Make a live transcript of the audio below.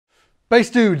Bass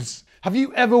dudes, have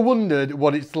you ever wondered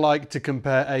what it's like to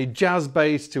compare a jazz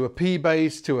bass to a P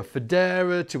bass, to a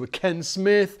Fodera, to a Ken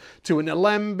Smith, to an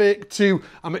Alembic, to...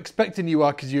 I'm expecting you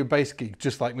are because you're a bass geek,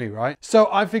 just like me, right? So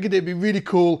I figured it'd be really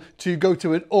cool to go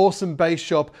to an awesome bass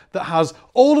shop that has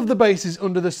all of the basses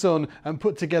under the sun and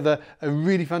put together a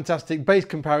really fantastic bass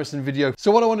comparison video.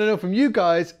 So what I want to know from you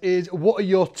guys is, what are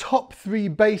your top 3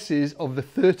 basses of the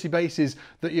 30 basses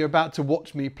that you're about to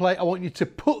watch me play? I want you to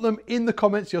put them in the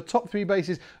comments, your top 3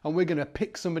 basses, and we're going to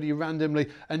pick somebody randomly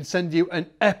and send you an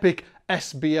epic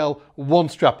SBL one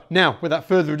strap. Now, without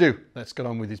further ado, let's get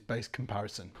on with this bass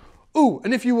comparison. Ooh,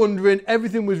 and if you're wondering,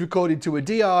 everything was recorded to a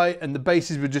DI and the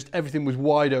basses were just, everything was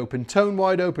wide open, tone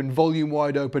wide open, volume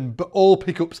wide open, but all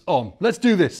pickups on. Let's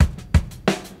do this.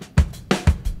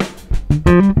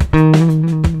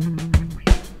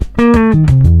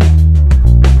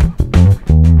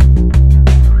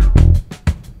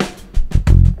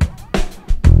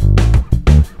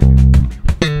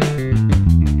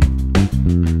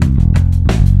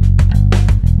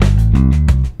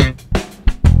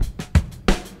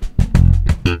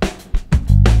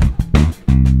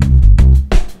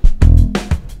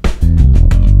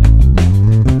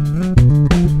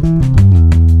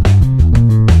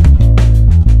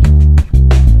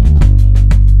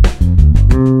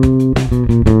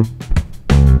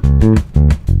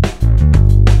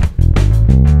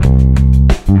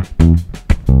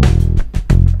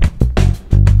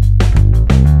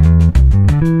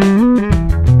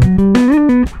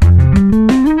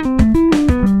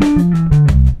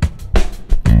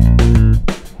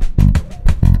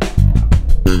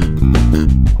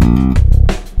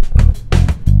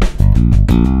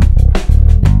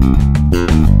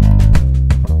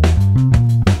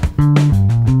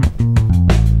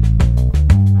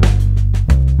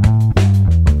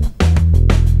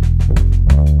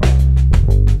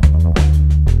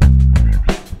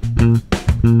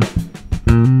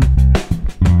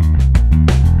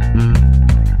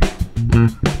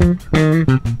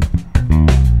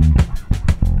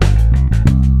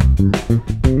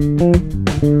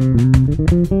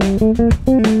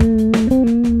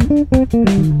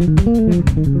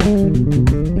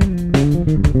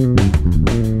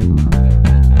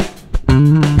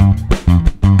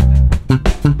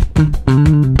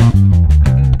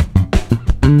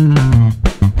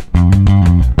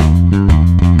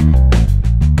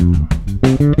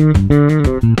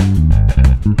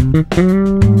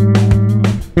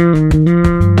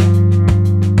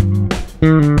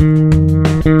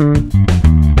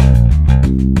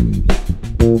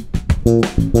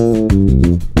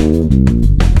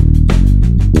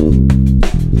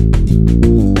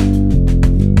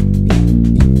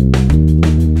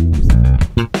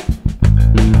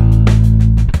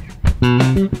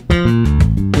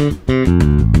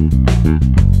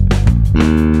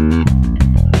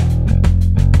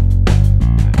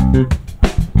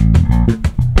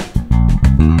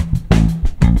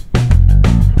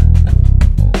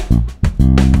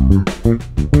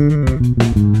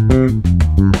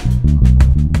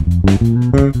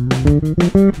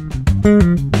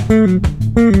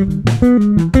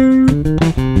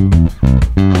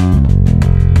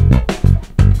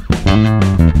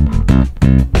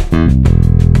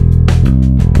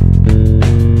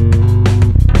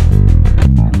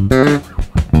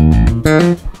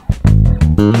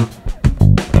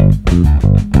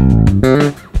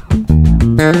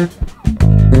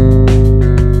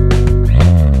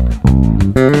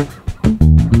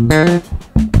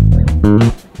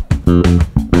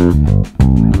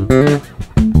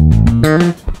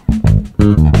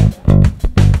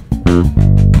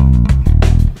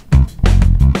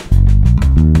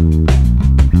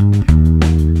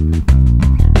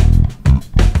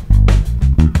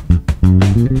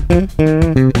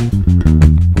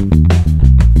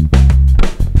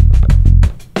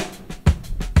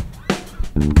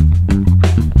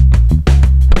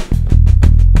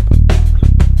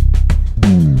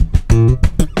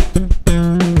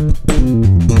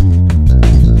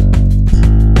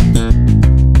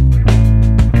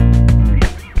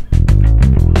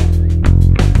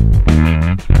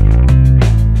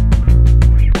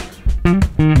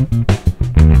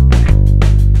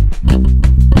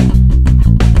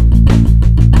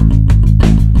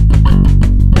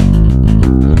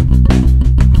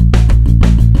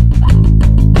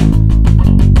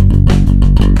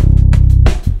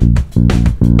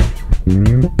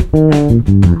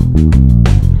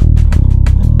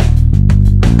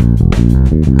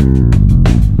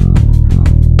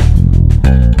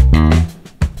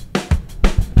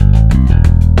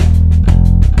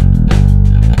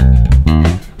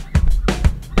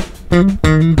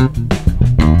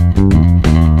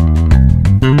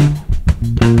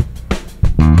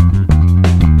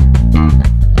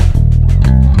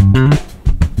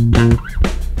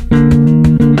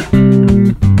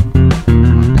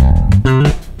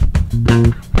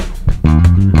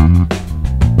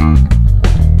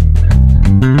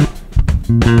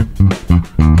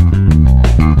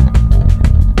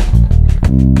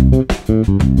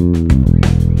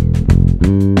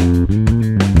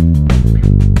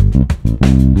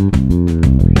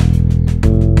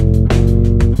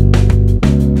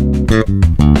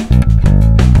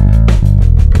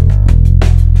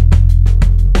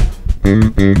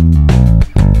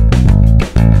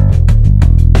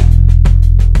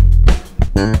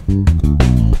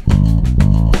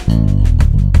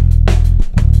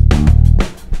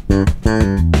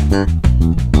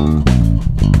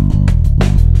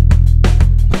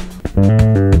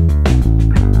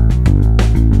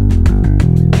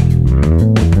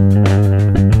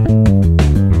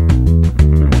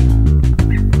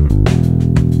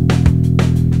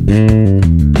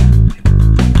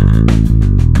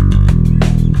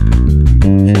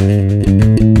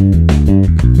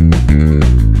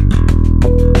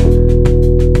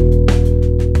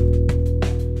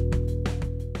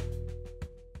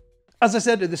 As I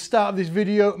said at the start of this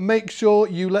video, make sure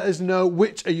you let us know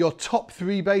which are your top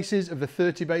 3 basses of the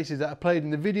 30 basses that I played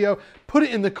in the video. Put it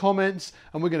in the comments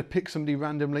and we're going to pick somebody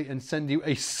randomly and send you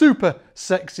a super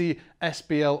sexy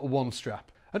SBL 1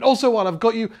 strap. And also, while I've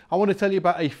got you, I want to tell you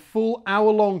about a full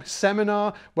hour-long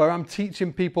seminar where I'm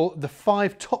teaching people the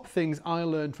 5 top things I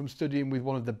learned from studying with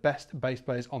one of the best bass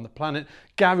players on the planet,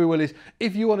 Gary Willis.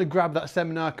 If you want to grab that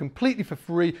seminar completely for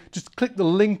free, just click the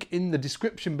link in the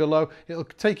description below. It'll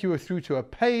take you through to a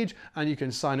page and you can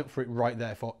sign up for it right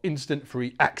there for instant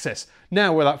free access.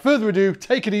 Now, without further ado,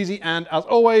 take it easy and, as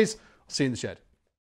always, I'll see you in the shed.